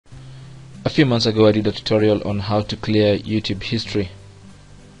few months ago I did a tutorial on how to clear YouTube history.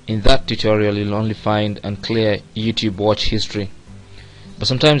 In that tutorial you'll only find and clear YouTube watch history, but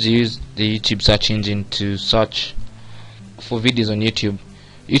sometimes you use the YouTube search engine to search for videos on YouTube.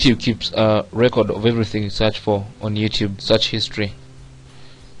 YouTube keeps a record of everything you search for on YouTube search history.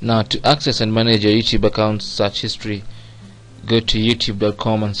 Now, to access and manage your YouTube account's search history, go to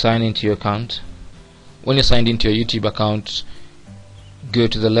youtube.com and sign into your account. When you're signed into your YouTube account, go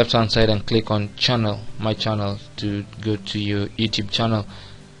to the left hand side and click on channel, my channel, to go to your YouTube channel.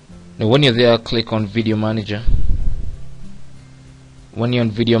 Now when you're there, click on video manager. When you're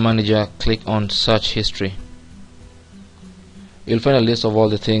on video manager, click on search history. You'll find a list of all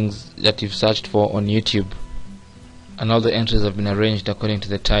the things that you've searched for on YouTube, and all the entries have been arranged according to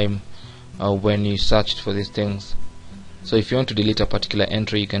the time when you searched for these things. So if you want to delete a particular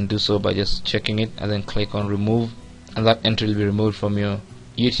entry, you can do so by just checking it and then click on remove, and that entry will be removed from your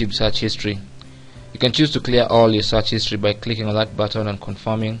YouTube search history. You can choose to clear all your search history by clicking on that button and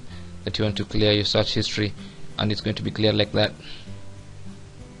confirming that you want to clear your search history, and it's going to be cleared like that.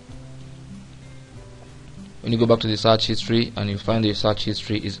 When you go back to the search history and you find your search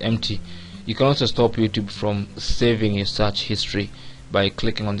history is empty, you can also stop YouTube from saving your search history by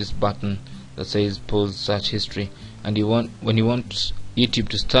clicking on this button that says pause search history. And when you want YouTube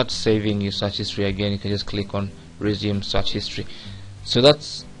to start saving your search history again, you can just click on resume search history. So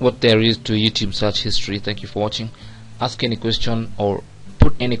that's what there is to YouTube search history. Thank you for watching. Ask any question or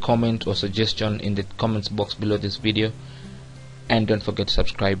put any comment or suggestion in the comments box below this video, and don't forget to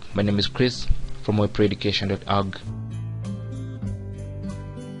subscribe. My name is Chris from webeducation.org.